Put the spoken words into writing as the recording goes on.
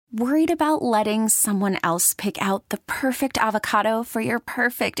Worried about letting someone else pick out the perfect avocado for your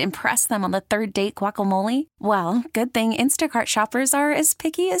perfect impress them on the third date guacamole? Well, good thing Instacart shoppers are as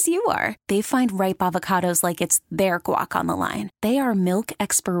picky as you are. They find ripe avocados like it's their guac on the line. They are milk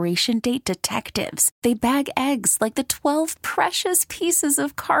expiration date detectives. They bag eggs like the 12 precious pieces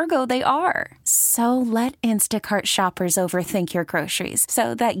of cargo they are. So let Instacart shoppers overthink your groceries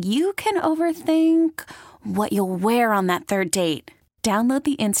so that you can overthink what you'll wear on that third date. Download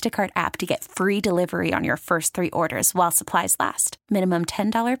the Instacart app to get free delivery on your first 3 orders while supplies last. Minimum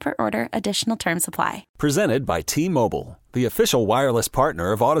 $10 per order. Additional terms apply. Presented by T-Mobile, the official wireless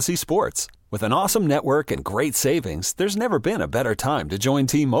partner of Odyssey Sports. With an awesome network and great savings, there's never been a better time to join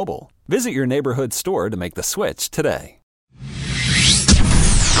T-Mobile. Visit your neighborhood store to make the switch today.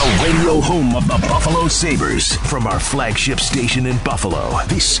 The radio home of the Buffalo Sabres. From our flagship station in Buffalo,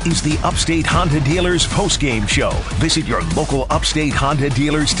 this is the Upstate Honda Dealers postgame show. Visit your local Upstate Honda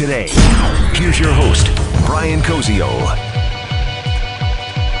dealers today. Here's your host, Brian Koziol.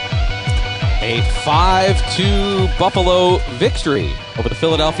 A 5-2 Buffalo victory over the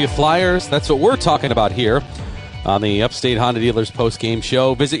Philadelphia Flyers. That's what we're talking about here on the Upstate Honda Dealers postgame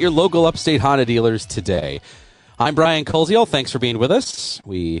show. Visit your local Upstate Honda dealers today. I'm Brian Koziol. Thanks for being with us.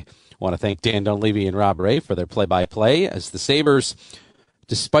 We want to thank Dan Dunleavy and Rob Ray for their play-by-play as the Sabres,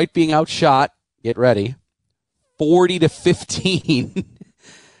 despite being outshot, get ready, 40-15,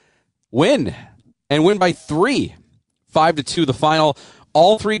 win by 3, 5-2 the final.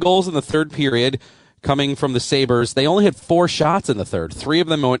 All 3 goals in the third period coming from the Sabres. They only had 4 shots in the third. 3 of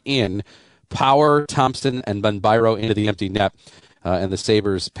them went in. Power, Thompson, and Banbiro into the empty net, and the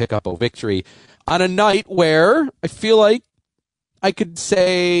Sabres pick up a victory on a night where I feel like I could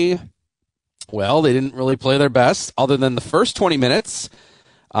say, well, they didn't really play their best other than the first 20 minutes.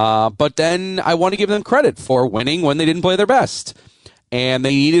 But then I want to give them credit for winning when they didn't play their best. And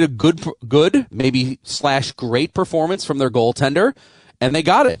they needed a good, maybe / great performance from their goaltender, and they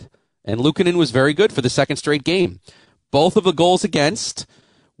got it. And Luukkonen was very good for the second straight game. Both of the goals against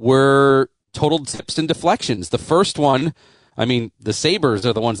were total tips and deflections. The first one, I mean, the Sabres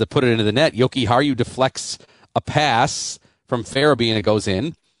are the ones that put it into the net. Joki Harju deflects a pass from Farabee and it goes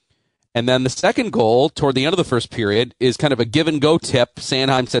in. And then the second goal toward the end of the first period is kind of a give-and-go tip.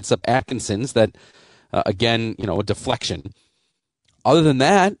 Sanheim sets up Atkinson's that, again, a deflection. Other than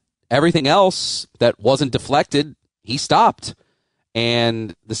that, everything else that wasn't deflected, he stopped.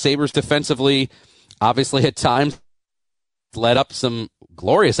 And the Sabres defensively, obviously at times, led up some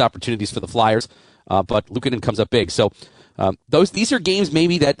glorious opportunities for the Flyers, but Luukkonen comes up big. So these are games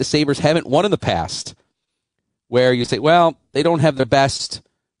maybe that the Sabres haven't won in the past, where you say, well, they don't have their best.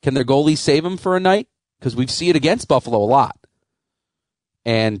 Can their goalie save them for a night? Because we see it against Buffalo a lot.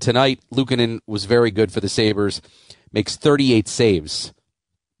 And tonight, Luukkonen was very good for the Sabres, makes 38 saves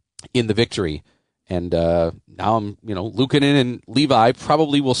in the victory. And now Luukkonen and Levi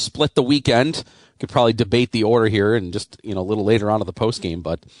probably will split the weekend. Could probably debate the order here and just, a little later on in the postgame.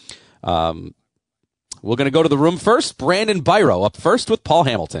 But we're going to go to the room first. Brandon Biro up first with Paul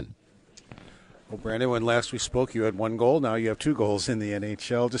Hamilton. Well, Brandon, when last we spoke, you had 1 goal. Now you have 2 goals in the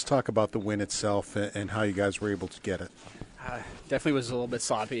NHL. Just talk about the win itself and how you guys were able to get it. Definitely was a little bit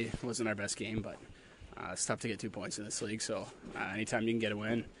sloppy. It wasn't our best game, but it's tough to get 2 points in this league. So anytime you can get a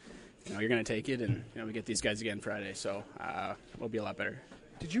win, you're going to take it. And we get these guys again Friday, so we'll be a lot better.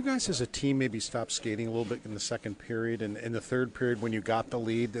 Did you guys as a team maybe stop skating a little bit in the second period? And in the third period when you got the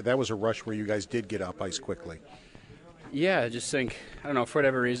lead, that was a rush where you guys did get up ice quickly. Yeah, I just think, I don't know, for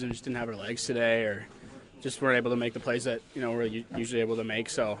whatever reason, we just didn't have our legs today or just weren't able to make the plays that, we're usually able to make.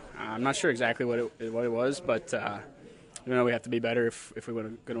 So I'm not sure exactly what it was, but, we have to be better if we're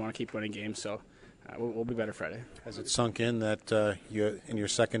going to want to keep winning games. So we'll be better Friday. Has it sunk in that you in your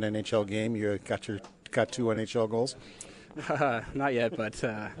second NHL game you got 2 NHL goals? Not yet, but,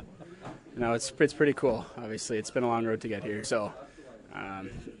 it's pretty cool. Obviously, it's been a long road to get here. So,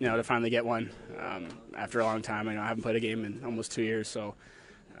 to finally get one after a long time. I haven't played a game in almost 2 years, so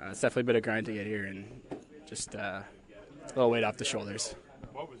it's definitely been a grind to get here and just a little weight off the shoulders.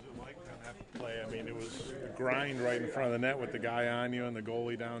 What was it like on that play? I mean, it was a grind right in front of the net with the guy on you and the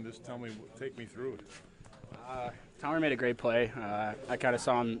goalie down. Just take me through it. Tomer made a great play. I kind of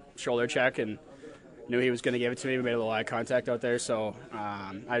saw him shoulder check and knew he was going to give it to me. We made a little eye contact out there, so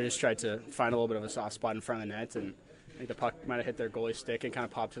I just tried to find a little bit of a soft spot in front of the net, and I think the puck might have hit their goalie stick and kind of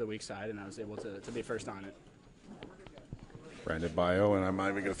popped to the weak side, and I was able to be first on it. Brandon Bio, and I'm not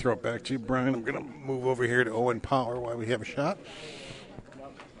even going to throw it back to you, Brian. I'm going to move over here to Owen Power while we have a shot.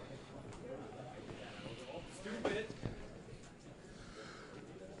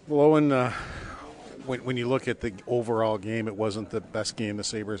 Well, Owen, when you look at the overall game, it wasn't the best game the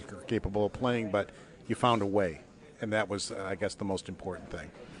Sabres are capable of playing, but you found a way, and that was, I guess, the most important thing.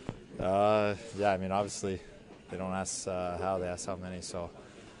 Yeah, I mean, obviously, they don't ask how, they ask how many, so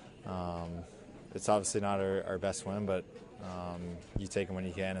it's obviously not our best win, but you take them when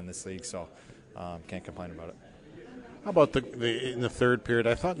you can in this league, so can't complain about it. How about in the third period?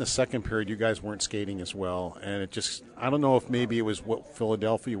 I thought in the second period you guys weren't skating as well, and I don't know if maybe it was what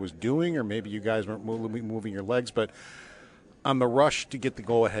Philadelphia was doing or maybe you guys weren't moving your legs, but on the rush to get the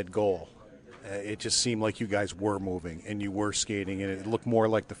go-ahead goal, it just seemed like you guys were moving and you were skating, and it looked more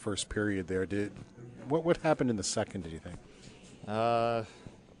like the first period there. What happened in the second, did you think? Yeah,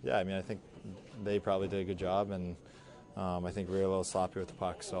 I mean, I think they probably did a good job, and I think we were a little sloppy with the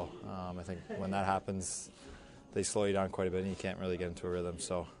puck, so I think when that happens, they slow you down quite a bit and you can't really get into a rhythm.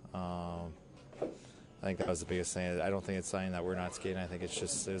 So I think that was the biggest thing. I don't think it's something that we're not skating. I think it's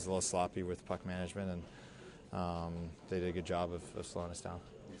just it was a little sloppy with puck management, and they did a good job of slowing us down.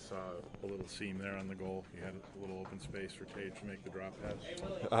 You saw a little seam there on the goal. You had a little open space for Tage to make the drop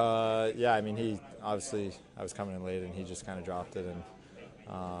pass. Yeah, I mean, he obviously, I was coming in late and he just kind of dropped it and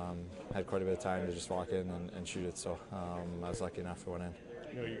had quite a bit of time to just walk in and shoot it. So I was lucky enough to went in.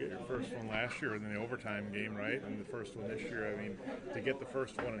 You know, you get your first one last year in the overtime game, right? And the first one this year. I mean, to get the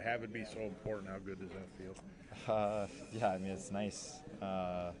first one and have it be so important, how good does that feel? Yeah, I mean, it's nice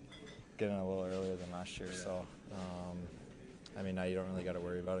getting a little earlier than last year. So, I mean, now you don't really got to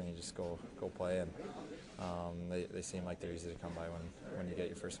worry about it. You just go play, and they seem like they're easy to come by when you get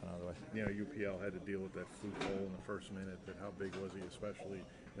your first one out of the way. You know, UPL had to deal with that fluke goal in the first minute. But how big was he, especially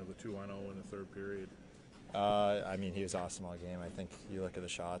the 2-on-0 in the third period? I mean, he was awesome all game. I think you look at the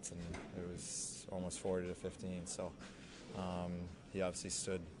shots, and it was almost 40-15. So he obviously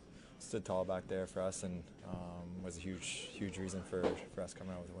stood tall back there for us, and was a huge reason for us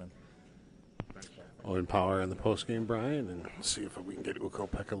coming out with a win. Owen Power in the postgame, Brian, and see if we can get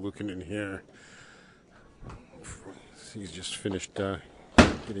Ukko-Pekka Luukkonen in here. He's just finished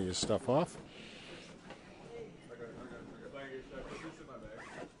getting his stuff off.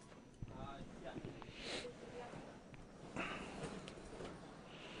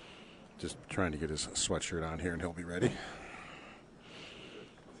 Just trying to get his sweatshirt on here, and he'll be ready.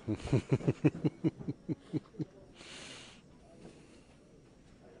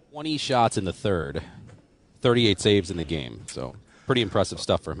 20 shots in the third, 38 saves in the game. So pretty impressive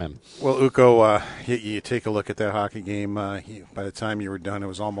stuff from him. Well, Ukko, you take a look at that hockey game. By the time you were done, it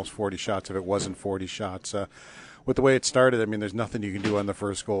was almost 40 shots. If it wasn't 40 shots, with the way it started, I mean, there's nothing you can do on the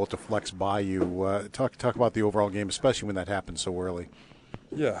first goal to flex by you. Talk about the overall game, especially when that happened so early.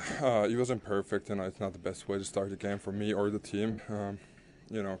 Yeah, it wasn't perfect, and it's not the best way to start the game for me or the team.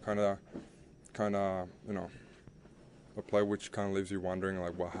 Kind of, a play which kind of leaves you wondering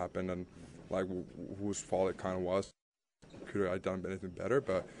like what happened and like whose fault it kind of was. Could I done anything better?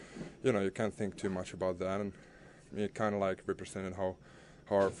 But you can't think too much about that, and it kind of like represented how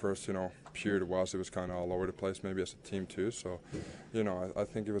our first period was. It was kind of all over the place, maybe as a team too. So, I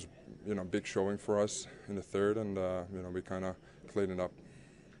think it was big showing for us in the third, and we kind of cleaned it up.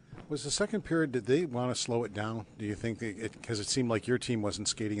 Was the second period, did they want to slow it down? Do you think, because it seemed like your team wasn't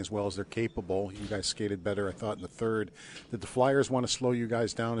skating as well as they're capable. You guys skated better, I thought, in the third. Did the Flyers want to slow you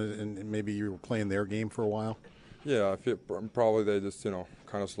guys down and maybe you were playing their game for a while? Yeah, I feel probably they just,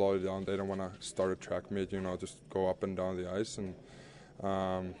 kind of slowed it down. They don't want to start a track meet, just go up and down the ice. And,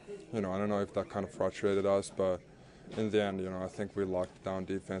 I don't know if that kind of frustrated us, but in the end, I think we locked down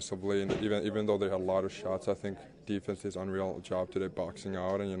defensively. And even though they had a lot of shots, I think defense is unreal job today, boxing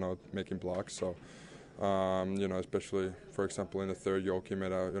out and making blocks. So, especially for example in the third, Joki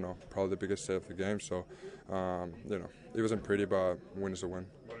made a probably the biggest save of the game. So, it wasn't pretty, but win is a win.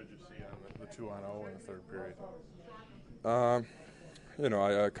 What did you see on the 2-on-0 in the third period?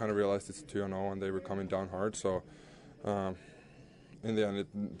 I kind of realized it's 2-0 and they were coming down hard. So, in the end,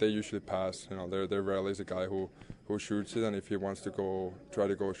 they usually pass. There rarely is a guy who shoots it, and if he wants to try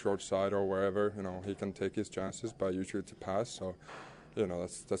to go short side or wherever, he can take his chances. But usually it's a pass. So,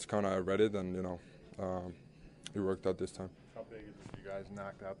 that's kind of read it, and it worked out this time. How big is it you guys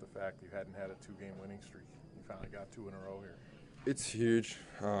knocked out the fact you hadn't had a 2-game winning streak? You finally got 2 in a row here. It's huge.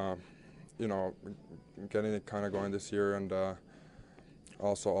 Getting it kind of going this year, and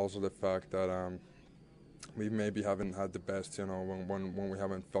also the fact that we maybe haven't had the best, when we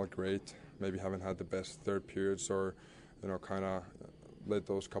haven't felt great, maybe haven't had the best third periods, or kind of let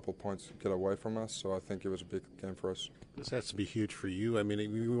those couple points get away from us. So I think it was a big game for us. This has to be huge for you. I mean,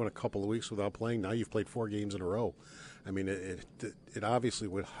 you went a couple of weeks without playing. Now you've played 4 games in a row. I mean, it obviously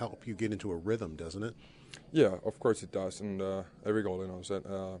would help you get into a rhythm, doesn't it? Yeah, of course it does, and every goalie knows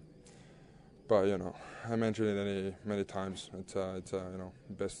that. but I mentioned it many times. It's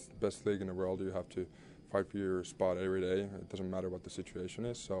best league in the world. You have to fight for your spot every day. It doesn't matter what the situation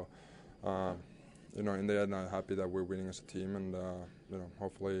is. So, in the end, I'm happy that we're winning as a team, and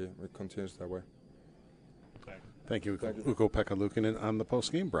hopefully it continues that way. Thank you, Ukko-Pekka Luukkonen on the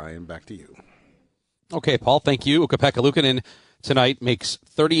postgame. Brian, back to you. Okay, Paul, thank you. Ukko-Pekka Luukkonen tonight makes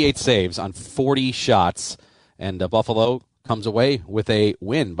 38 saves on 40 shots, and Buffalo comes away with a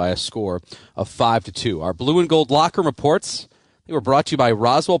win by a score of 5-2. Our blue and gold locker reports, they were brought to you by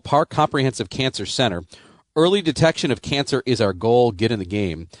Roswell Park Comprehensive Cancer Center. Early detection of cancer is our goal. Get in the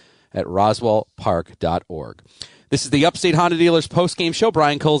game at roswellpark.org. This is the Upstate Honda Dealers postgame show.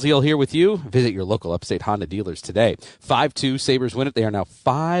 Brian Koziol here with you. Visit your local Upstate Honda dealers today. 5-2, Sabres win it. They are now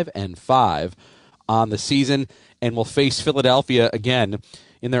 5-5 on the season and will face Philadelphia again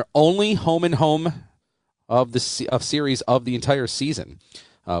in their only home-and-home of series of the entire season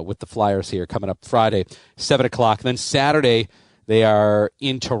with the Flyers here coming up Friday, 7 o'clock. Then Saturday, they are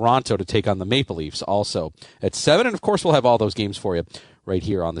in Toronto to take on the Maple Leafs also at 7. And, of course, we'll have all those games for you right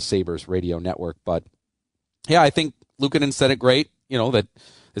here on the Sabres radio network. But, yeah, I think Luukkonen said it great, that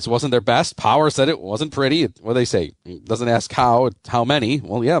this wasn't their best. Power said it wasn't pretty. What do they say? Doesn't ask how many.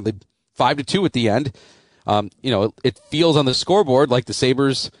 Well, yeah, they 5-2 at the end. It feels on the scoreboard like the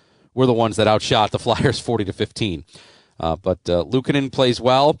Sabres were the ones that outshot the Flyers 40-15. But Luukkonen plays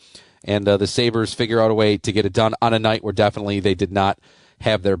well, and the Sabres figure out a way to get it done on a night where definitely they did not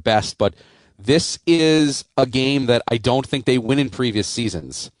have their best. But this is a game that I don't think they win in previous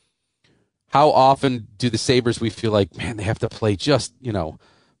seasons. How often do the Sabres, we feel like, man, they have to play just,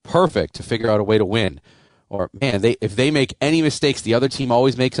 perfect to figure out a way to win? Or, man, if they make any mistakes, the other team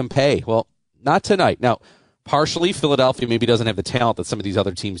always makes them pay. Well, not tonight. Now, partially, Philadelphia maybe doesn't have the talent that some of these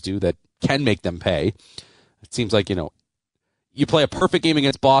other teams do that can make them pay. It seems like, you play a perfect game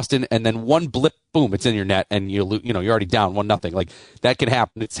against Boston, and then one blip, boom, it's in your net, and you're already down 1-0. Like, that can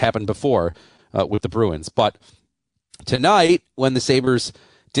happen. It's happened before with the Bruins. But tonight, when the Sabres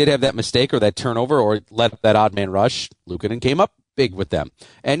did have that mistake or that turnover or let up that odd man rush, Luukkonen came up big with them.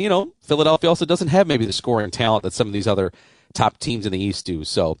 And, Philadelphia also doesn't have maybe the scoring talent that some of these other top teams in the East do.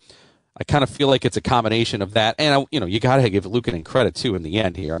 So I kind of feel like it's a combination of that. And, you got to give Luukkonen credit, too, in the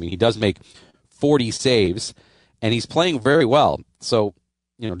end here. I mean, he does make 40 saves, and he's playing very well. So,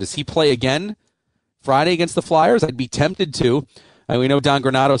 does he play again Friday against the Flyers? I'd be tempted to. And we know Don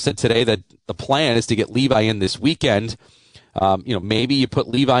Granato said today that the plan is to get Levi in this weekend. Maybe you put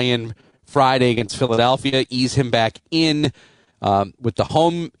Levi in Friday against Philadelphia, ease him back in with the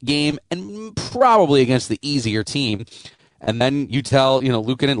home game, and probably against the easier team. And then you tell,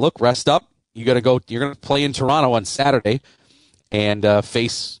 Luukkonen, look, rest up. You're going to play in Toronto on Saturday and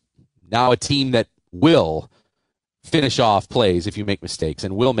face now a team that will finish off plays if you make mistakes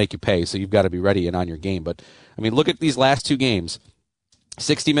and will make you pay. So you've got to be ready and on your game. But, I mean, look at these last two games.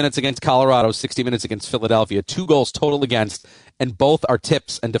 60 minutes against Colorado, 60 minutes against Philadelphia, 2 goals total against, and both are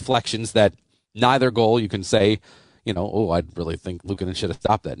tips and deflections that neither goal you can say, I really think Luukkonen should have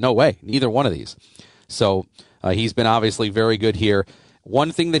stopped that. No way, neither one of these. So he's been obviously very good here.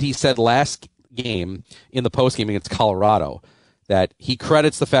 One thing that he said last game in the postgame against Colorado, that he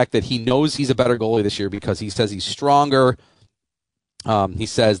credits the fact that he knows he's a better goalie this year because he says he's stronger. He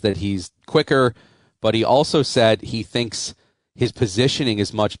says that he's quicker, but he also said he thinks his positioning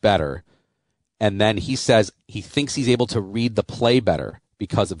is much better. And then he says he thinks he's able to read the play better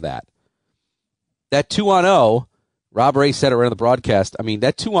because of that. That 2-on-0, Rob Ray said it right on the broadcast. I mean,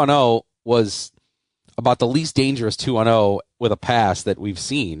 that 2-on-0 was about the least dangerous 2-on-0 with a pass that we've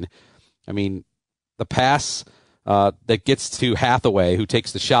seen. I mean, the pass that gets to Hathaway, who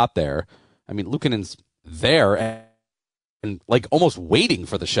takes the shot there. I mean, Luukkonen's there and like almost waiting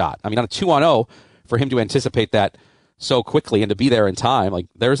for the shot. I mean, on a 2-on-0, for him to anticipate that so quickly and to be there in time, like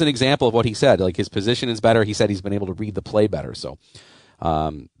there's an example of what he said. Like his position is better. He said he's been able to read the play better. So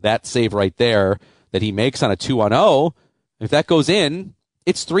that save right there that he makes on a 2-on-0, if that goes in,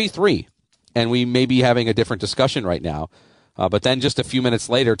 it's 3-3. And we may be having a different discussion right now. But then just a few minutes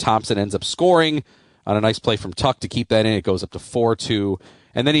later, Thompson ends up scoring on a nice play from Tuck to keep that in. It goes up to 4-2.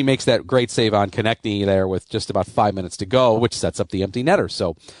 And then he makes that great save on Konechny there with just about 5 minutes to go, which sets up the empty netter.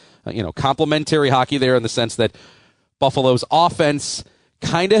 So, complimentary hockey there in the sense that Buffalo's offense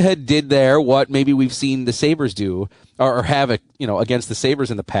kind of did there what maybe we've seen the Sabres do or have against the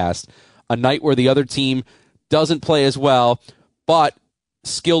Sabres in the past. A night where the other team doesn't play as well, but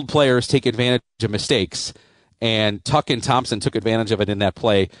skilled players take advantage of mistakes. And Tuck and Thompson took advantage of it in that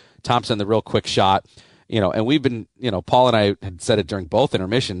play. Thompson, the real quick shot. And we've been, Paul and I had said it during both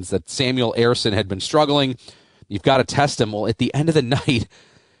intermissions that Samuel Ersson had been struggling. You've got to test him. Well, at the end of the night,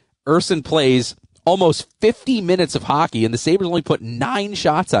 Urson plays almost 50 minutes of hockey, and the Sabres only put 9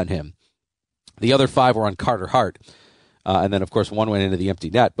 shots on him. The other 5 were on Carter Hart. And then, of course, 1 went into the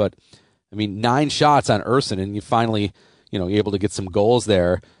empty net. But, 9 shots on Urson, and you finally, you're able to get some goals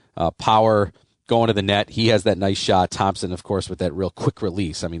there. Power going to the net. He has that nice shot. Thompson, of course, with that real quick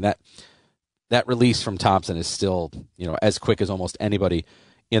release. That release from Thompson is still, as quick as almost anybody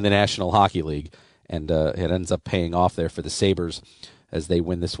in the National Hockey League. And it ends up paying off there for the Sabres as they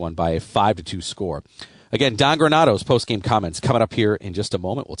win this one by a 5-2 score. Again, Don Granato's post-game comments coming up here in just a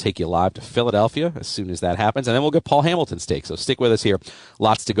moment. We'll take you live to Philadelphia as soon as that happens, and then we'll get Paul Hamilton's take. So stick with us here.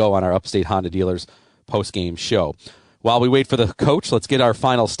 Lots to go on our Upstate Honda Dealers post-game show. While we wait for the coach, let's get our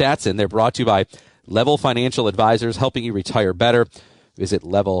final stats in. They're brought to you by Level Financial Advisors, helping you retire better. Visit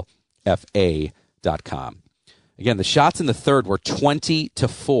levelfa.com. Again, the shots in the third were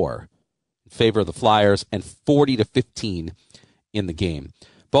 20-4 in favor of the Flyers and 40-15 in the game.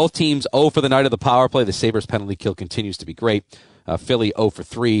 Both teams 0 for the night of the power play. The Sabres penalty kill continues to be great. Philly 0 for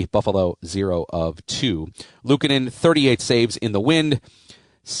 3, Buffalo 0 of 2. Luukkonen 38 saves in the win.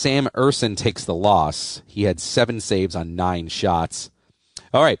 Sam Urson takes the loss. He had 7 saves on 9 shots.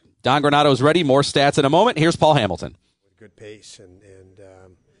 All right, Don Granato's ready. More stats in a moment. Here's Paul Hamilton. Good pace, and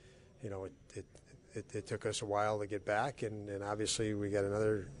it took us a while to get back, and obviously we got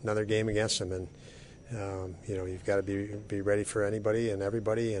another game against them, and you've got to be ready for anybody and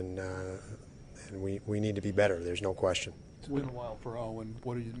everybody, and we need to be better. There's no question. It's been a while for Owen.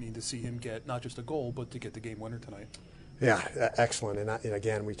 What do you need to see him get, not just a goal, but to get the game winner tonight? Yeah, excellent. And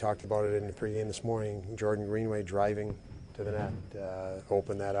again, we talked about it in the pregame this morning. Jordan Greenway driving to the net,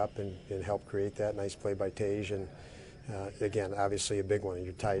 opened that up and helped create that. Nice play by Tage. And again, obviously a big one.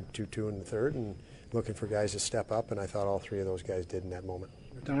 You're tied 2-2 in the third and looking for guys to step up, and I thought all 3 of those guys did in that moment.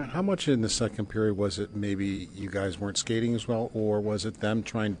 Don, how much in the second period was it maybe you guys weren't skating as well, or was it them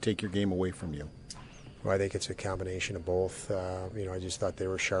trying to take your game away from you? Well, I think it's a combination of both. I just thought they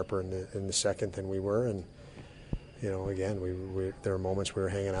were sharper in the second than we were, and again, there were moments we were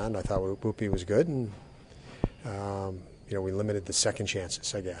hanging on. I thought Whoopi was good, and we limited the second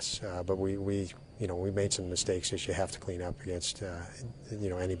chances, I guess. But we made some mistakes that you have to clean up against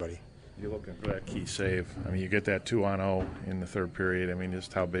anybody. You're looking for that key save. You get that 2-on-0 in the third period.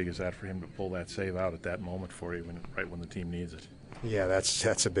 Just how big is that for him to pull that save out at that moment for you, right when the team needs it? Yeah,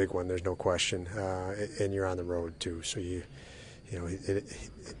 that's a big one. There's no question. And you're on the road too, so you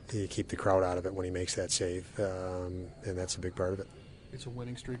keep the crowd out of it when he makes that save, and that's a big part of it. It's a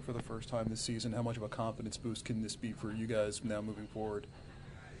winning streak for the first time this season. How much of a confidence boost can this be for you guys now moving forward?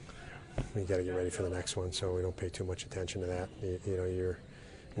 We got to get ready for the next one, so we don't pay too much attention to that.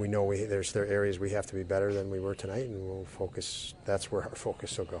 We know there are areas we have to be better than we were tonight, and we'll focus. That's where our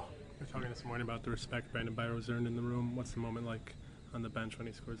focus will go. We're talking this morning about the respect Brandon Byro's earned in the room. What's the moment like on the bench when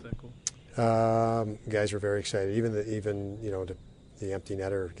he scores that goal? Guys were very excited. Even the empty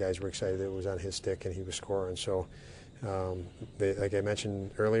netter guys were excited that it was on his stick and he was scoring. So, like I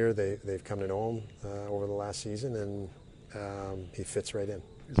mentioned earlier, they've come to know him over the last season, and he fits right in.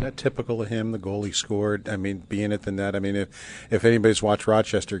 Is that typical of him, the goal he scored? Being at the net. If anybody's watched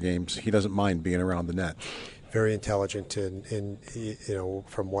Rochester games, he doesn't mind being around the net. Very intelligent, and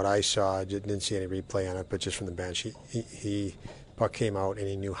from what I saw, I didn't see any replay on it, but just from the bench, he puck came out and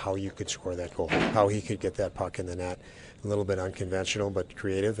he knew how you could score that goal, how he could get that puck in the net. A little bit unconventional, but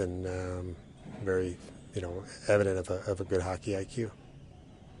creative, and very, evident of a good hockey IQ.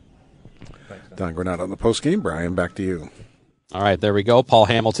 Thanks, Don Granato on the postgame. Brian, back to you. All right, there we go. Paul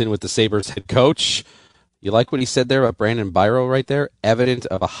Hamilton with the Sabres head coach. You like what he said there about Brandon Byro right there? Evident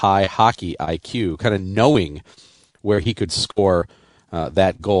of a high hockey IQ, kind of knowing where he could score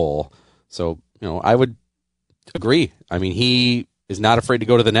that goal. So, I would agree. He is not afraid to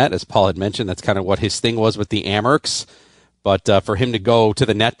go to the net, as Paul had mentioned. That's kind of what his thing was with the Amherst. But for him to go to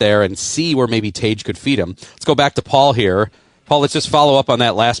the net there and see where maybe Tage could feed him. Let's go back to Paul here. Paul, let's just follow up on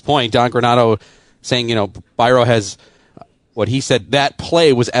that last point. Don Granato saying, Byro has what he said, that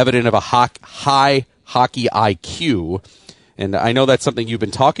play was evident of a high hockey IQ. And I know that's something you've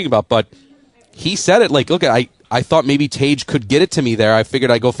been talking about, but he said it like, look, I thought maybe Tage could get it to me there. I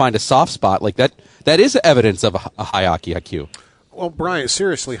figured I'd go find a soft spot. Like that is evidence of a high hockey IQ. Well, Brian,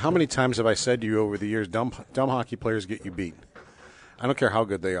 seriously, how many times have I said to you over the years, dumb hockey players get you beat? I don't care how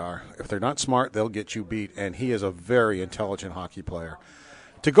good they are. If they're not smart, they'll get you beat. And he is a very intelligent hockey player.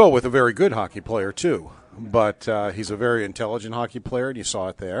 To go with a very good hockey player, too. But he's a very intelligent hockey player, and you saw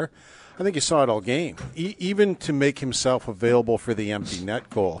it there. I think you saw it all game. Even to make himself available for the empty net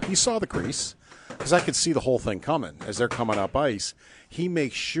goal. He saw the crease. because I could see the whole thing coming as they're coming up ice. He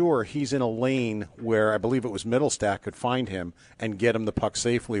makes sure he's in a lane where I believe it was Middlestat could find him and get him the puck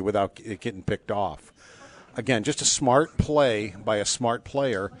safely without it getting picked off. Again, just a smart play by a smart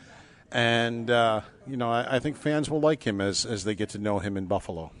player. And, I think fans will like him as they get to know him in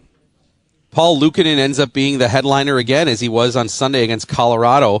Buffalo. Paul Luukkonen ends up being the headliner again, as he was on Sunday against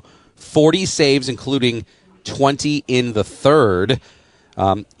Colorado. 40 saves, including 20 in the third.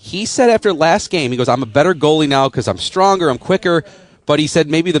 He said after last game, he goes, I'm a better goalie now because I'm stronger, I'm quicker. But he said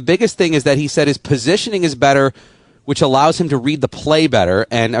maybe the biggest thing is that he said his positioning is better, which allows him to read the play better.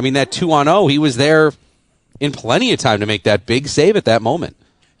 And, that 2-on-0, he was there in plenty of time to make that big save at that moment.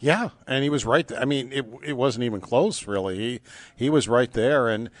 Yeah, and he was right there. It wasn't even close, really. He was right there,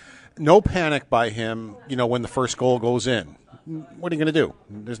 and no panic by him, when the first goal goes in. What are you going to do?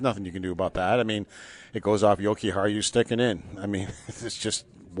 There's nothing you can do about that. It goes off Yoki Haru sticking in. It's just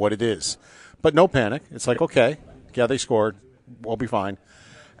what it is. But no panic. It's like, okay, yeah, they scored. We'll be fine.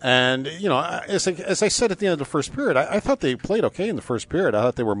 And, as I said at the end of the first period, I thought they played okay in the first period. I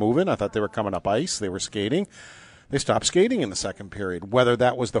thought they were moving. I thought they were coming up ice. They were skating. They stopped skating in the second period. Whether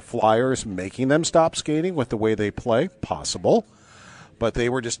that was the Flyers making them stop skating with the way they play, possible. But they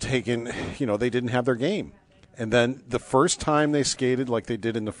were just taking, they didn't have their game. And then the first time they skated like they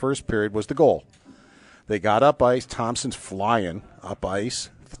did in the first period was the goal. They got up ice. Thompson's flying up ice.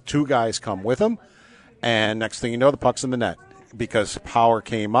 Two guys come with him. And next thing you know, the puck's in the net. Because power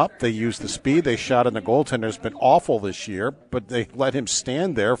came up, they used the speed, they shot, and the goaltender's been awful this year, but they let him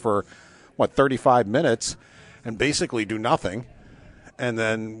stand there for, 35 minutes and basically do nothing. And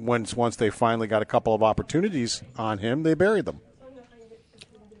then once they finally got a couple of opportunities on him, they buried them.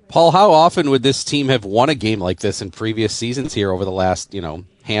 Paul, how often would this team have won a game like this in previous seasons here over the last,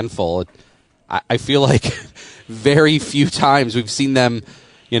 handful? I feel like very few times we've seen them,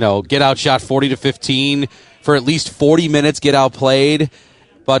 get outshot 40-15 for at least 40 minutes, get outplayed,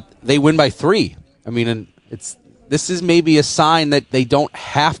 but they win by 3. And this is maybe a sign that they don't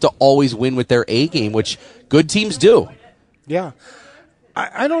have to always win with their A game, which good teams do. Yeah.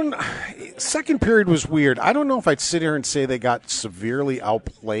 I don't. Second period was weird. I don't know if I'd sit here and say they got severely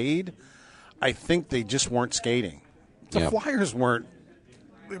outplayed. I think they just weren't skating. The Flyers weren't.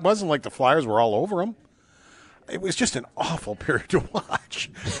 It wasn't like the Flyers were all over them. It was just an awful period to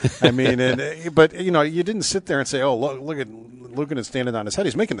watch. But you didn't sit there and say, "Oh, look at Luukkonen standing on his head."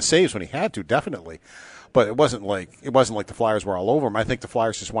 He's making the saves when he had to, definitely. But it wasn't like the Flyers were all over him. I think the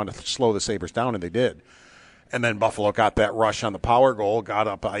Flyers just wanted to slow the Sabres down, and they did. And then Buffalo got that rush on the power goal, got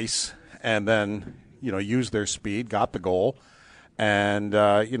up ice, and then used their speed, got the goal, and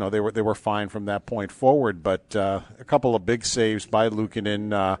they were fine from that point forward. But a couple of big saves by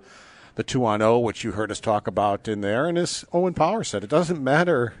Luukkonen, the 2-on-0, which you heard us talk about in there, and as Owen Power said, it doesn't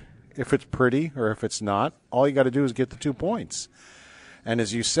matter if it's pretty or if it's not. All you got to do is get the 2 points. And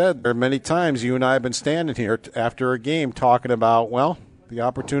as you said, there are many times you and I have been standing here after a game talking about, the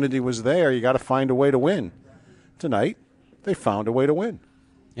opportunity was there. You got to find a way to win. Tonight, they found a way to win.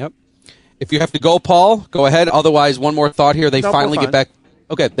 Yep. If you have to go, Paul, go ahead. Otherwise, one more thought here. They finally get back.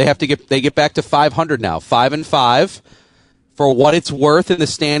 Okay, they get back to 500 now. 5-5. For what it's worth in the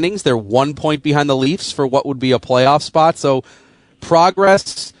standings, they're 1 point behind the Leafs for what would be a playoff spot. So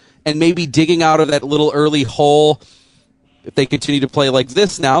progress and maybe digging out of that little early hole. If they continue to play like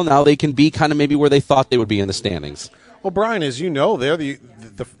this now they can be kind of maybe where they thought they would be in the standings. Well, Brian, as you know, they're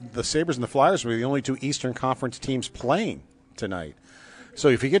the Sabres and the Flyers were the only 2 Eastern Conference teams playing tonight. So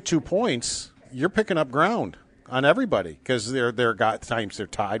if you get 2 points, you're picking up ground on everybody because they're got times they're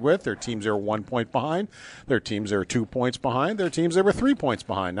tied with, their teams are 1 point behind, their teams are 2 points behind, their teams they were 3 points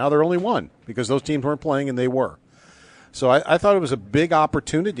behind. Now they're only 1 because those teams weren't playing and they were. So I thought it was a big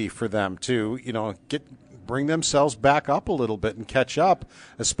opportunity for them to bring themselves back up a little bit and catch up,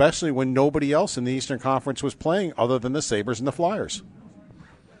 especially when nobody else in the Eastern Conference was playing other than the Sabres and the Flyers.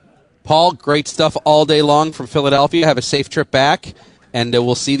 Paul, great stuff all day long from Philadelphia. Have a safe trip back, and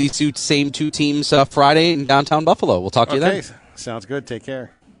we'll see these same two teams Friday in downtown Buffalo. We'll talk to you then. Sounds good. Take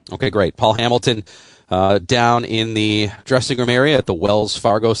care. Okay, great. Paul Hamilton down in the dressing room area at the Wells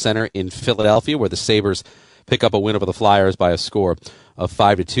Fargo Center in Philadelphia, where the Sabres pick up a win over the Flyers by a score of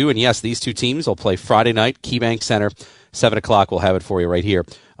 5-2. And yes, these two teams will play Friday night, KeyBank Center, 7 o'clock. We'll have it for you right here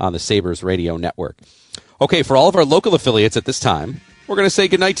on the Sabres Radio Network. Okay, for all of our local affiliates at this time, we're going to say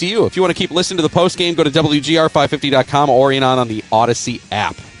goodnight to you. If you want to keep listening to the postgame, go to WGR550.com or on the Odyssey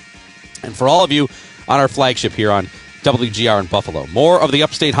app. And for all of you on our flagship here on WGR in Buffalo, more of the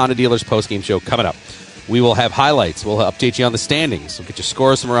Upstate Honda Dealers postgame show coming up. We will have highlights. We'll update you on the standings. We'll get you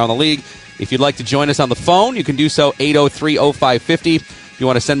scores from around the league. If you'd like to join us on the phone, you can do so 803-0550. you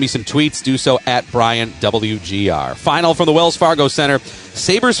want to send me some tweets, do so at BrianWGR. Final from the Wells Fargo Center,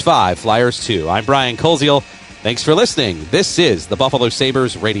 Sabres 5, Flyers 2. I'm Brian Koziol. Thanks for listening. This is the Buffalo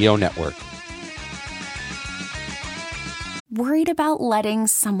Sabres Radio Network. Worried about letting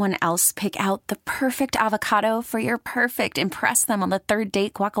someone else pick out the perfect avocado for your perfect impress them on the third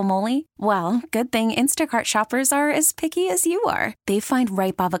date guacamole? Well, good thing Instacart shoppers are as picky as you are. They find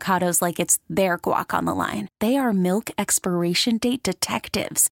ripe avocados like it's their guac on the line. They are milk expiration date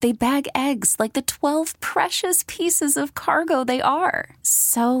detectives. They bag eggs like the 12 precious pieces of cargo they are.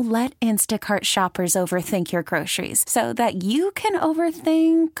 So let Instacart shoppers overthink your groceries so that you can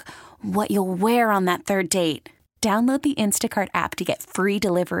overthink what you'll wear on that third date. Download the Instacart app to get free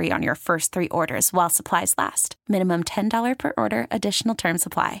delivery on your first 3 orders while supplies last. Minimum $10 per order. Additional terms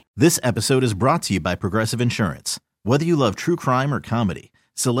apply. This episode is brought to you by Progressive Insurance. Whether you love true crime or comedy,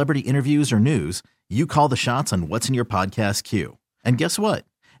 celebrity interviews or news, you call the shots on what's in your podcast queue. And guess what?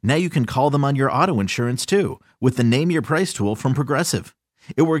 Now you can call them on your auto insurance too with the Name Your Price tool from Progressive.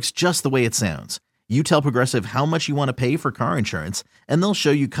 It works just the way it sounds. You tell Progressive how much you want to pay for car insurance, and they'll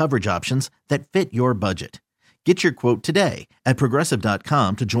show you coverage options that fit your budget. Get your quote today at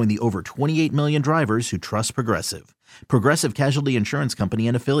Progressive.com to join the over 28 million drivers who trust Progressive. Progressive Casualty Insurance Company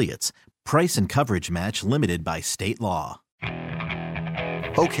and Affiliates. Price and coverage match limited by state law.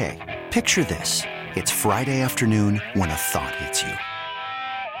 Okay, picture this. It's Friday afternoon when a thought hits you.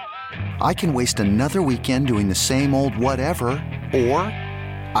 I can waste another weekend doing the same old whatever, or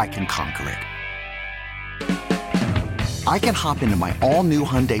I can conquer it. I can hop into my all-new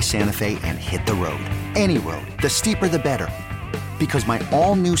Hyundai Santa Fe and hit the road. Any road. The steeper, the better. Because my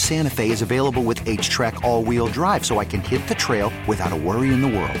all-new Santa Fe is available with H-Track all-wheel drive, so I can hit the trail without a worry in the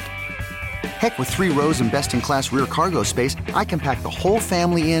world. Heck, with 3 rows and best-in-class rear cargo space, I can pack the whole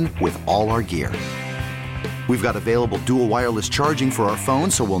family in with all our gear. We've got available dual wireless charging for our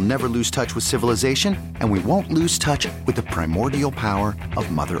phones, so we'll never lose touch with civilization, and we won't lose touch with the primordial power of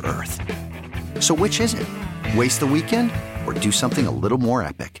Mother Earth. So which is it? Waste the weekend or do something a little more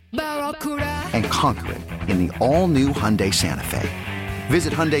epic? And conquer it in the all-new Hyundai Santa Fe.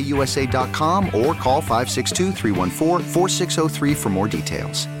 Visit HyundaiUSA.com or call 562-314-4603 for more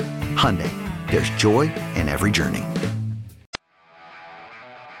details. Hyundai, there's joy in every journey.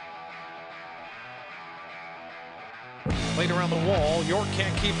 Played around the wall. York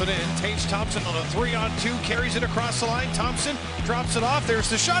can't keep it in. Tage Thompson on a 3-on-2. Carries it across the line. Thompson drops it off. There's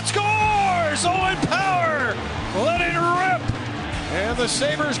the shot. Scores! Owen Power! Let it rip! And the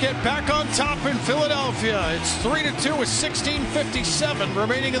Sabres get back on top in Philadelphia. It's 3-2 with 16:57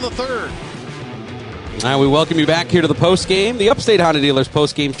 remaining in the third. We welcome you back here to the postgame, the Upstate Honda Dealers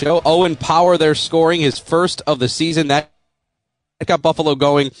postgame show. Owen Power there scoring his first of the season. That got Buffalo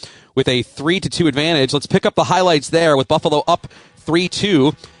going with a 3-2 advantage. Let's pick up the highlights there with Buffalo up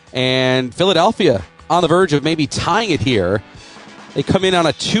 3-2 and Philadelphia on the verge of maybe tying it here. They come in on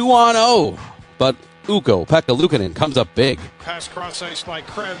a 2-on-0, but Pekka Luukkonen comes up big. Pass cross ice by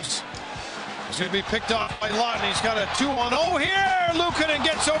Krebs. He's going to be picked off by Lawton. He's got a 2-on-0 here. Luukkonen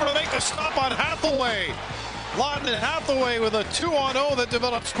gets over to make the stop on Hathaway. Lawton and Hathaway with a 2-on-0 that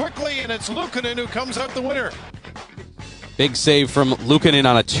develops quickly, and it's Luukkonen who comes out the winner. Big save from Luukkonen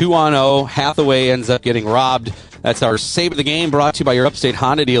on a 2-on-0. Hathaway ends up getting robbed. That's our save of the game, brought to you by your Upstate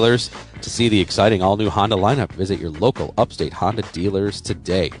Honda dealers. To see the exciting all-new Honda lineup, visit your local Upstate Honda dealers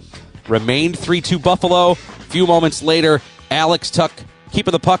today. Remained 3-2 Buffalo. A few moments later, Alex Tuck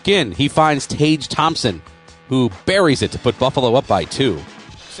keeping the puck in. He finds Tage Thompson, who buries it to put Buffalo up by 2.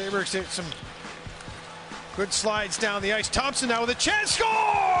 Sabres hit some good slides down the ice. Thompson now with a chance.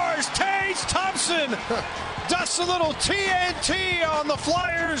 Scores! Tage Thompson dusts a little TNT on the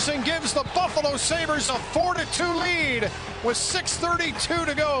Flyers and gives the Buffalo Sabres a 4-2 lead with 6:32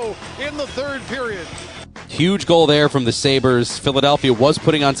 to go in the third period. Huge goal there from the Sabres. Philadelphia was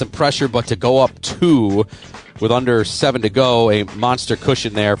putting on some pressure, but to go up 2 with under 7 to go, a monster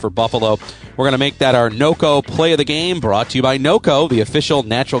cushion there for Buffalo. We're going to make that our NOCO play of the game, brought to you by NOCO, the official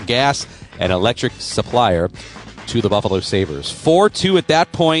natural gas and electric supplier to the Buffalo Sabres. 4-2 at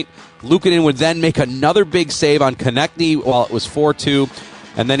that point. Luukkonen would then make another big save on Konechny while it was 4-2,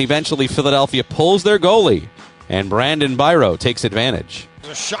 and then eventually Philadelphia pulls their goalie, and Brandon Byro takes advantage.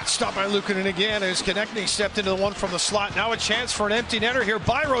 A shot stop by Luukkonen again as Konechny stepped into the one from the slot. Now a chance for an empty netter here.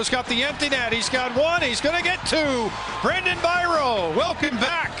 Byro's got the empty net. He's got one. He's going to get 2. Brandon Byro, welcome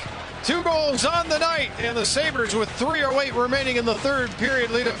back. 2 goals on the night, and the Sabres with 3:08 remaining in the third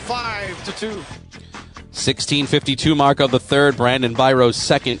period lead at 5-2. 16:52 mark of the third. Brandon Byro's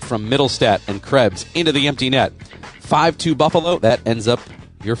second from Middlestat and Krebs into the empty net. 5-2 Buffalo. That ends up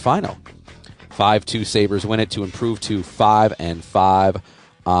your final 5-2 Sabres win it to improve to 5-5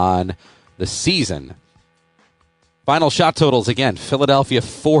 on the season. Final shot totals again. Philadelphia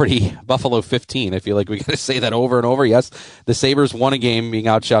 40, Buffalo 15. I feel like we got to say that over and over. Yes, the Sabres won a game being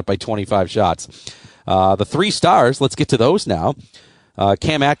outshot by 25 shots. The 3 stars, let's get to those now.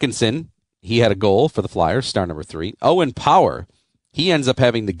 Cam Atkinson, he had a goal for the Flyers, star number 3. Owen Power, he ends up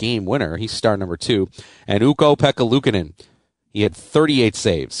having the game winner. He's star number 2. And Ukko-Pekka Luukkonen, he had 38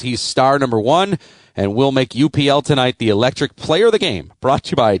 saves. He's star number 1 and will make UPL tonight the electric player of the game. Brought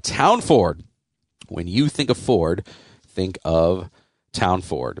to you by Town Ford. When you think of Ford, think of Town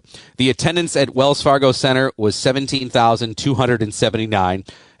Ford. The attendance at Wells Fargo Center was 17,279,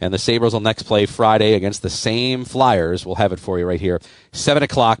 and the Sabres will next play Friday against the same Flyers. We'll have it for you right here. 7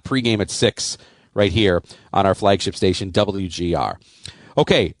 o'clock, pregame at 6, right here on our flagship station, WGR.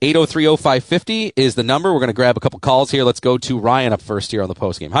 Okay, 803-0550 is the number. We're going to grab a couple calls here. Let's go to Ryan up first here on the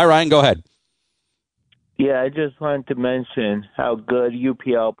postgame. Hi, Ryan. Go ahead. Yeah, I just wanted to mention how good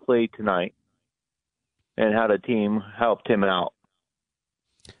UPL played tonight and how the team helped him out.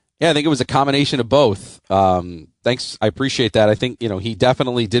 Yeah, I think it was a combination of both. Thanks. I appreciate that. I think, he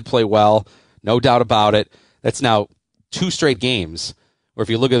definitely did play well. No doubt about it. That's now 2 straight games where if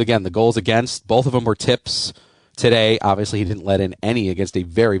you look at, again, the goals against, both of them were tips today. Obviously, he didn't let in any against a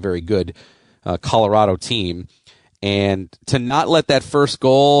very, very good Colorado team. And to not let that first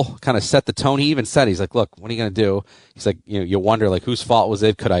goal kind of set the tone, he even said, he's like, look, what are you going to do? He's like, you wonder, like, whose fault was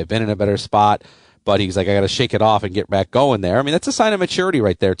it? Could I have been in a better spot? But he's like, I got to shake it off and get back going there. I mean, that's a sign of maturity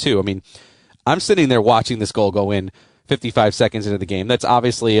right there, too. I mean, I'm sitting there watching this goal go in 55 seconds into the game. That's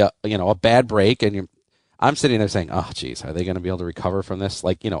obviously a bad break, and I'm sitting there saying, oh, geez, are they going to be able to recover from this?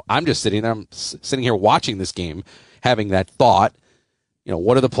 Like, I'm just sitting there, I'm sitting here watching this game, having that thought,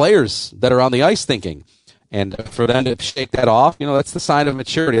 what are the players that are on the ice thinking? And for them to shake that off, that's the sign of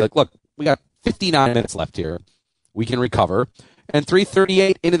maturity. Like, look, we got 59 minutes left here. We can recover. And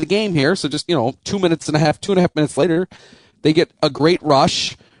 3:38 into the game here, so just, 2.5 minutes later, they get a great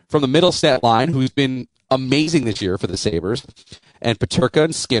rush from the middle stat line, who's been amazing this year for the Sabres. And Peterka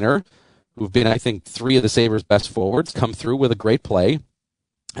and Skinner, who've been, I think, 3 of the Sabres' best forwards, come through with a great play,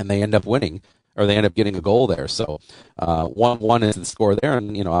 and they end up winning, or they end up getting a goal there. So 1-1 is the score there,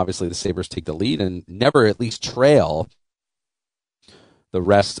 and, obviously the Sabres take the lead and never at least trail the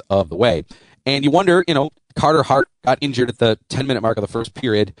rest of the way. And you wonder, Carter Hart got injured at the 10-minute mark of the first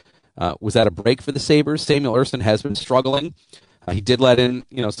period. Was that a break for the Sabres? Samuel Ersson has been struggling. He did let in,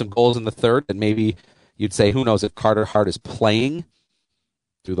 some goals in the third, and maybe you'd say, who knows if Carter Hart is playing?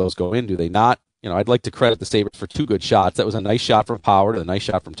 Do those go in? Do they not? I'd like to credit the Sabres for 2 good shots. That was a nice shot from Power, a nice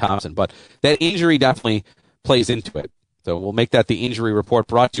shot from Thompson, but that injury definitely plays into it. So we'll make that the injury report,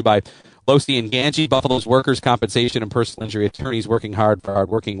 brought to you by Losi and Ganji, Buffalo's workers' compensation and personal injury attorneys, working hard for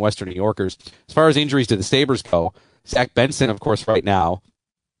hardworking Western New Yorkers. As far as injuries to the Sabres go, Zach Benson, of course, right now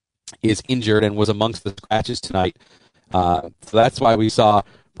is injured and was amongst the scratches tonight. So that's why we saw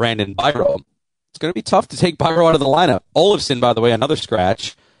Brandon Byro. It's going to be tough to take Byro out of the lineup. Olofsson, by the way, another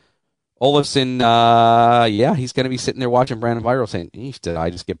scratch. Olofsson, he's going to be sitting there watching Brandon Byro saying, did I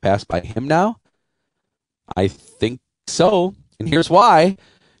just get passed by him now? I think so. And here's why.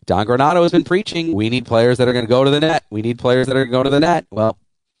 Don Granato has been preaching, we need players that are going to go to the net. We need players that are going to go to the net. Well,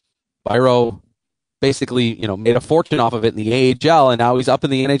 Byro basically, made a fortune off of it in the AHL, and now he's up in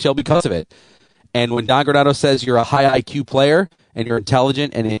the NHL because of it. And when Don Granato says you're a high IQ player and you're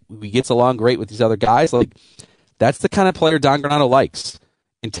intelligent and he gets along great with these other guys, like, that's the kind of player Don Granato likes.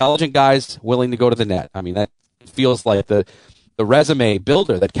 Intelligent guys willing to go to the net. I mean, that feels like the resume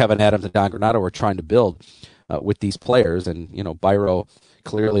builder that Kevin Adams and Don Granato were trying to build with these players. And, Byro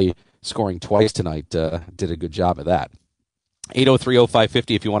clearly scoring twice tonight did a good job of that.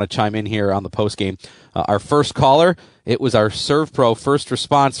 803-0550 if you want to chime in here on the postgame. Our first caller, it was our ServPro first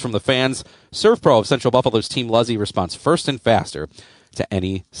response from the fans. ServPro of Central Buffalo's Team Luzzy responds first and faster to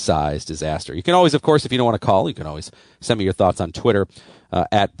any size disaster. You can always, of course, if you don't want to call, you can always send me your thoughts on Twitter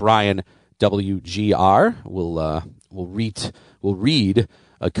at BrianWGR. We'll read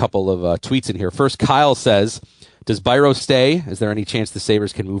a couple of tweets in here. First, Kyle says, does Byro stay? Is there any chance the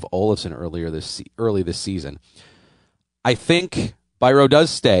Sabres can move Olofsson early this season? I think Byro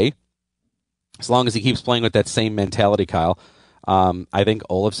does stay, as long as he keeps playing with that same mentality, Kyle. I think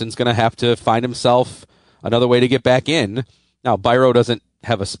Olofsson's going to have to find himself another way to get back in. Now, Byro doesn't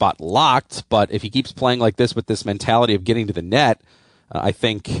have a spot locked, but if he keeps playing like this with this mentality of getting to the net, I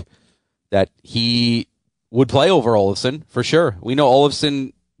think that he would play over Olofsson for sure. We know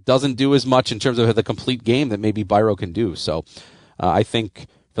Olofsson doesn't do as much in terms of the complete game that maybe Byro can do. So I think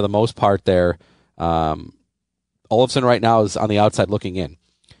for the most part there, Olofsson right now is on the outside looking in.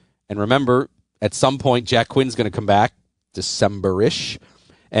 And remember, at some point, Jack Quinn's going to come back December-ish.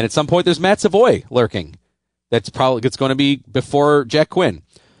 And at some point, there's Matt Savoy lurking. It's going to be before Jack Quinn.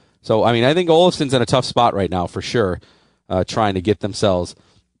 So, I mean, I think Olofsson's in a tough spot right now for sure, trying to get himself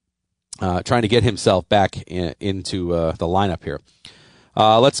back into the lineup here.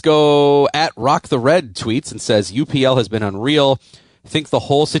 Let's go at Rock the Red tweets and says, UPL has been unreal. I think the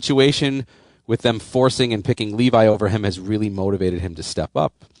whole situation with them forcing and picking Levi over him has really motivated him to step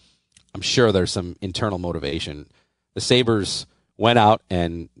up. I'm sure there's some internal motivation. The Sabres went out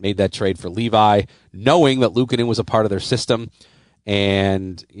and made that trade for Levi, knowing that Luukkonen was a part of their system.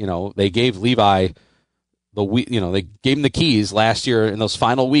 And, they gave Levi they gave him the keys last year in those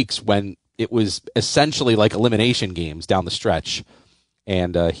final weeks when it was essentially like elimination games down the stretch.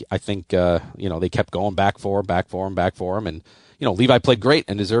 And I think, they kept going back for him. And, Levi played great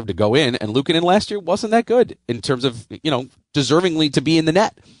and deserved to go in. And Luukkonen last year wasn't that good in terms of, deservingly to be in the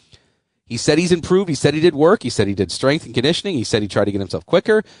net. He said he's improved. He said he did work. He said he did strength and conditioning. He said he tried to get himself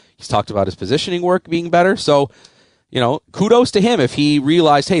quicker. He's talked about his positioning work being better. So, kudos to him if he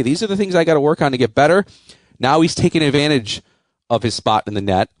realized, hey, these are the things I got to work on to get better. Now he's taking advantage of his spot in the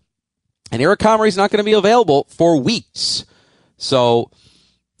net. And Eric Comrie's not going to be available for weeks. So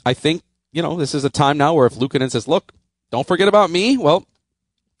I think, this is a time now where if Luukkonen says, look, don't forget about me, well,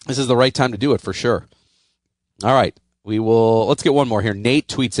 this is the right time to do it for sure. All right. Let's get one more here. Nate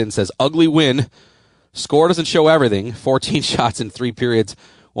tweets in, says, ugly win. Score doesn't show everything. 14 shots in 3 periods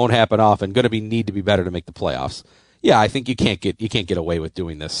won't happen often. Going to need to be better to make the playoffs. Yeah, I think you can't get away with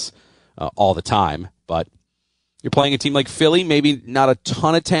doing this all the time, but you're playing a team like Philly, maybe not a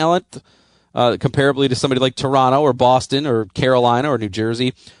ton of talent, comparably to somebody like Toronto or Boston or Carolina or New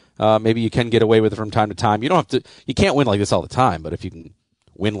Jersey. Maybe you can get away with it from time to time. You can't win like this all the time, but if you can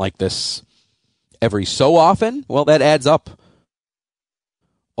win like this every so often, well, that adds up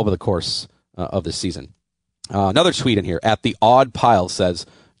over the course of the season. Another tweet in here at the Odd Pile says,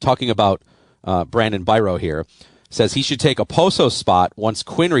 talking about Brandon Biro here, says he should take a Oposo's spot once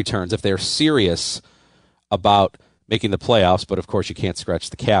Quinn returns if they're serious about making the playoffs, but of course you can't scratch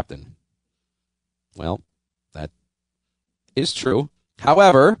the captain. Well, that is true.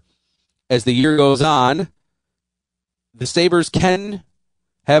 However, as the year goes on, the Sabres can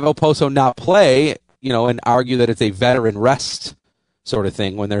have Okposo not play, and argue that it's a veteran rest sort of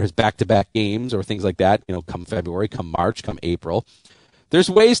thing when there's back-to-back games or things like that, come February, come March, come April. There's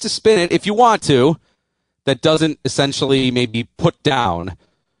ways to spin it if you want to that doesn't essentially maybe put down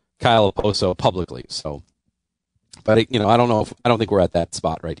Kyle Okposo publicly. So, but I don't think we're at that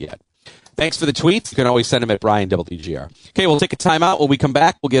spot right yet. Thanks for the tweets. You can always send them at Brian WGR. Okay, we'll take a timeout. When we come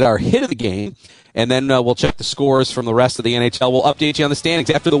back, we'll get our hit of the game, and then we'll check the scores from the rest of the NHL. We'll update you on the standings.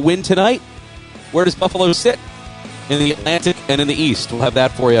 After the win tonight, where does Buffalo sit in the Atlantic and in the East? We'll have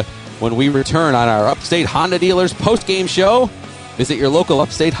that for you when we return on our Upstate Honda Dealers post-game show. Visit your local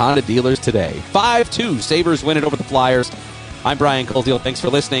Upstate Honda dealers today. 5-2, Sabres win it over the Flyers. I'm Brian Koziol. Thanks for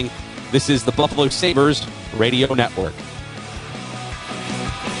listening. This is the Buffalo Sabres Radio Network.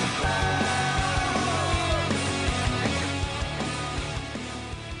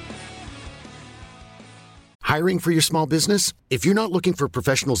 Hiring for your small business? If you're not looking for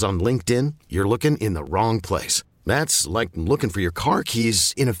professionals on LinkedIn, you're looking in the wrong place. That's like looking for your car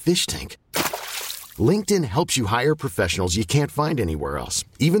keys in a fish tank. LinkedIn helps you hire professionals you can't find anywhere else,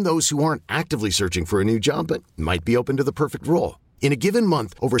 even those who aren't actively searching for a new job but might be open to the perfect role. In a given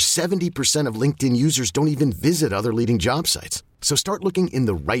month, over 70% of LinkedIn users don't even visit other leading job sites. So start looking in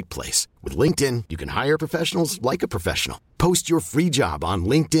the right place. With LinkedIn, you can hire professionals like a professional. Post your free job on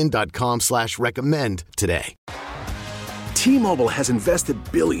linkedin.com/recommend today. T-Mobile has invested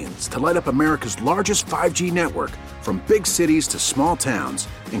billions to light up America's largest 5G network, from big cities to small towns,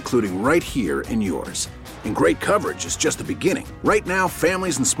 including right here in yours. And great coverage is just the beginning. Right now,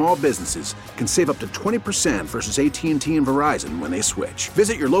 families and small businesses can save up to 20% versus AT&T and Verizon when they switch.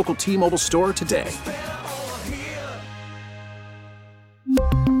 Visit your local T-Mobile store today.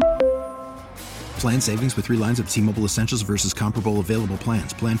 Plan savings with 3 lines of T-Mobile Essentials versus comparable available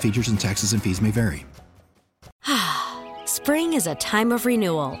plans. Plan features and taxes and fees may vary. Spring is a time of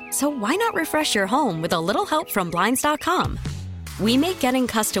renewal, so why not refresh your home with a little help from Blinds.com? We make getting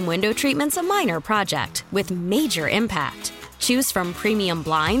custom window treatments a minor project with major impact. Choose from premium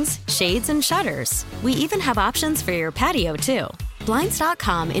blinds, shades, and shutters. We even have options for your patio, too.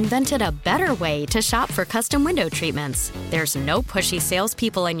 Blinds.com invented a better way to shop for custom window treatments. There's no pushy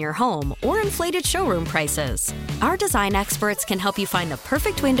salespeople in your home or inflated showroom prices. Our design experts can help you find the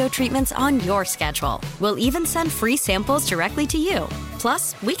perfect window treatments on your schedule. We'll even send free samples directly to you.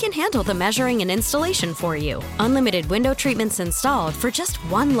 Plus, we can handle the measuring and installation for you. Unlimited window treatments installed for just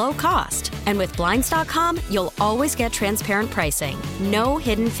one low cost. And with Blinds.com, you'll always get transparent pricing. No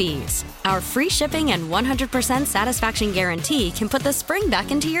hidden fees. Our free shipping and 100% satisfaction guarantee can put the spring back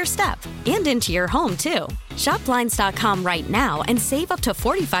into your step and into your home, too. Shop Blinds.com right now and save up to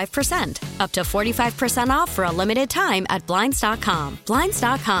 45%. Up to 45% off for a limited time at Blinds.com.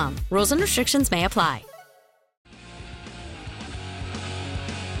 Blinds.com. Rules and restrictions may apply.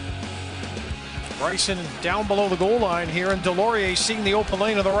 Bryson down below the goal line here, and Delorier, seeing the open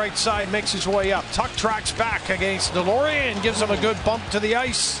lane on the right side, makes his way up. Tuck tracks back against Delorier and gives him a good bump to the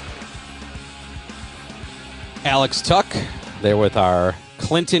ice. Alex Tuck there with our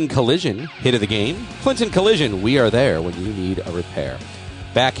Clinton Collision hit of the game. Clinton Collision, we are there when you need a repair.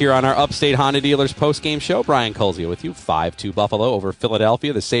 Back here on our Upstate Honda Dealers post-game show, Brian Koziol with you. 5-2 Buffalo over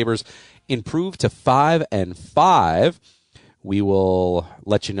Philadelphia. The Sabres improved to 5-5. We will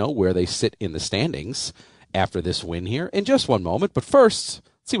let you know where they sit in the standings after this win here in just one moment. But first,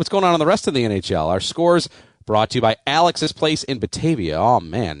 let's see what's going on in the rest of the NHL. Our scores brought to you by Alex's Place in Batavia. Oh,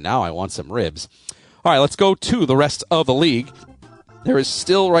 man, now I want some ribs. All right, let's go to the rest of the league. There is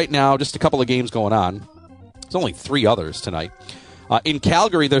still right now just a couple of games going on. There's only 3 others tonight. In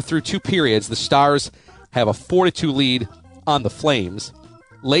Calgary, they're through 2 periods. The Stars have a 4-2 lead on the Flames.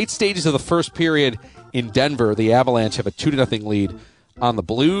 Late stages of the first period in Denver, the Avalanche have a 2-0 lead on the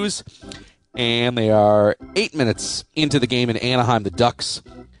Blues. And they are 8 minutes into the game in Anaheim. The Ducks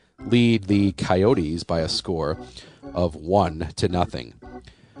lead the Coyotes by a score of 1-0.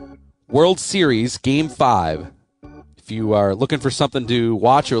 World Series, Game 5. If you are looking for something to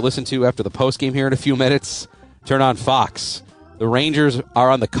watch or listen to after the postgame here in a few minutes, turn on Fox. The Rangers are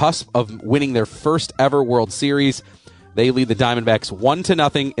on the cusp of winning their first ever World Series. They lead the Diamondbacks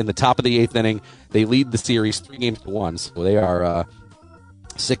 1-0 in the top of the 8th inning. They lead the series 3-1. So they are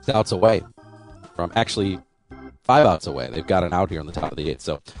 6 outs away from, actually 5 outs away. They've got an out here on the top of the 8th.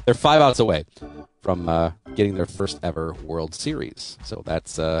 So they're 5 outs away from getting their first ever World Series. So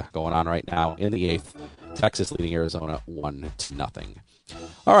that's going on right now in the 8th. Texas leading Arizona 1-0.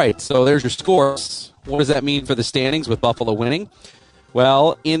 All right, so there's your scores. What does that mean for the standings with Buffalo winning?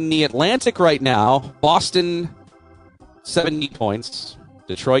 Well, in the Atlantic right now, Boston 70 points,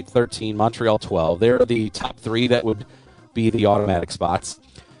 Detroit 13, Montreal 12. They're the top 3 that would be the automatic spots.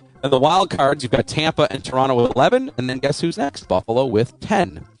 And the wild cards, you've got Tampa and Toronto with 11, and then guess who's next? Buffalo with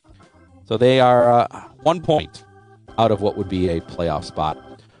 10. So they are 1 point out of what would be a playoff spot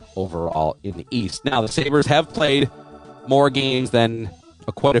overall in the East. Now, the Sabres have played more games than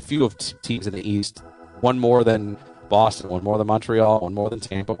quite a few of teams in the East. One more than Boston, one more than Montreal, one more than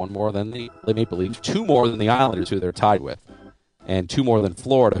Tampa, one more than the Maple Leafs, 2 more than the Islanders, who they're tied with, and 2 more than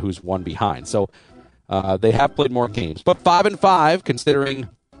Florida, who's 1 behind. So they have played more games. But 5-5, considering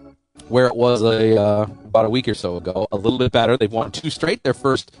where it was about a week or so ago, a little bit better. They've won 2 straight, their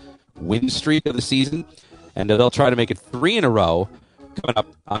first win streak of the season, and they'll try to make it 3 in a row coming up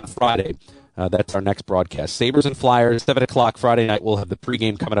on Friday. That's our next broadcast. Sabres and Flyers, 7 o'clock Friday night. We'll have the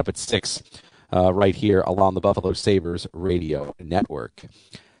pregame coming up at 6 right here along the Buffalo Sabres radio network.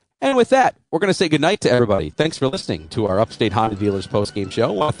 And with that, we're going to say goodnight to everybody. Thanks for listening to our Upstate Honda Dealers postgame show.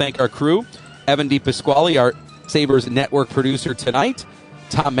 I want to thank our crew, Evan DePasquale, our Sabres network producer tonight,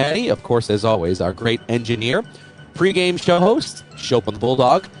 Tom Manny, of course, as always, our great engineer, pregame show host, Chopin the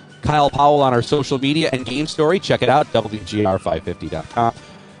Bulldog, Kyle Powell on our social media and game story. Check it out, WGR550.com.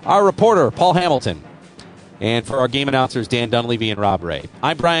 Our reporter, Paul Hamilton. And for our game announcers, Dan Dunleavy and Rob Ray.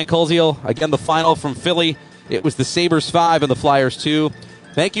 I'm Brian Koziol. Again, the final from Philly. It was the Sabres 5 and the Flyers 2.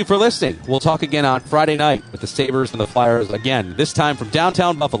 Thank you for listening. We'll talk again on Friday night with the Sabres and the Flyers again, this time from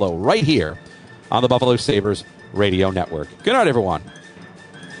downtown Buffalo, right here on the Buffalo Sabres radio network. Good night, everyone.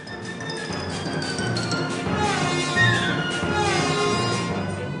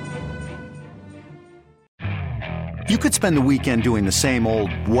 You could spend the weekend doing the same old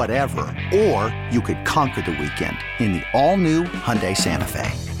whatever, or you could conquer the weekend in the all-new Hyundai Santa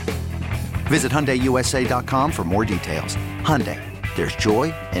Fe. Visit HyundaiUSA.com for more details. Hyundai, there's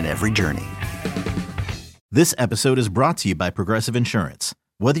joy in every journey. This episode is brought to you by Progressive Insurance.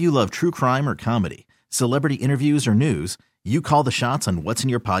 Whether you love true crime or comedy, celebrity interviews or news, you call the shots on what's in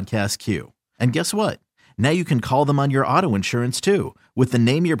your podcast queue. And guess what? Now you can call them on your auto insurance too, with the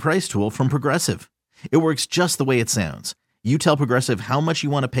Name Your Price tool from Progressive. It works just the way it sounds. You tell Progressive how much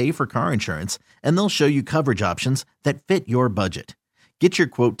you want to pay for car insurance, and they'll show you coverage options that fit your budget. Get your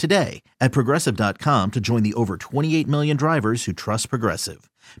quote today at Progressive.com to join the over 28 million drivers who trust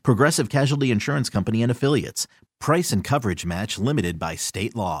Progressive. Progressive Casualty Insurance Company and Affiliates. Price and coverage match limited by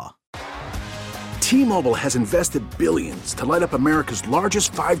state law. T-Mobile has invested billions to light up America's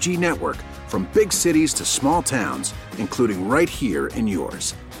largest 5G network, from big cities to small towns, including right here in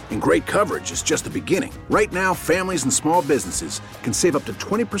yours. And great coverage is just the beginning. Right now, families and small businesses can save up to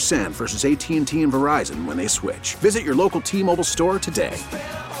 20% versus AT&T and Verizon when they switch. Visit your local T-Mobile store today.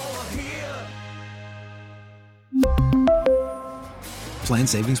 Plan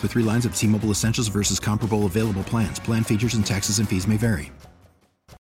savings with 3 lines of T-Mobile Essentials versus comparable available plans. Plan features and taxes and fees may vary.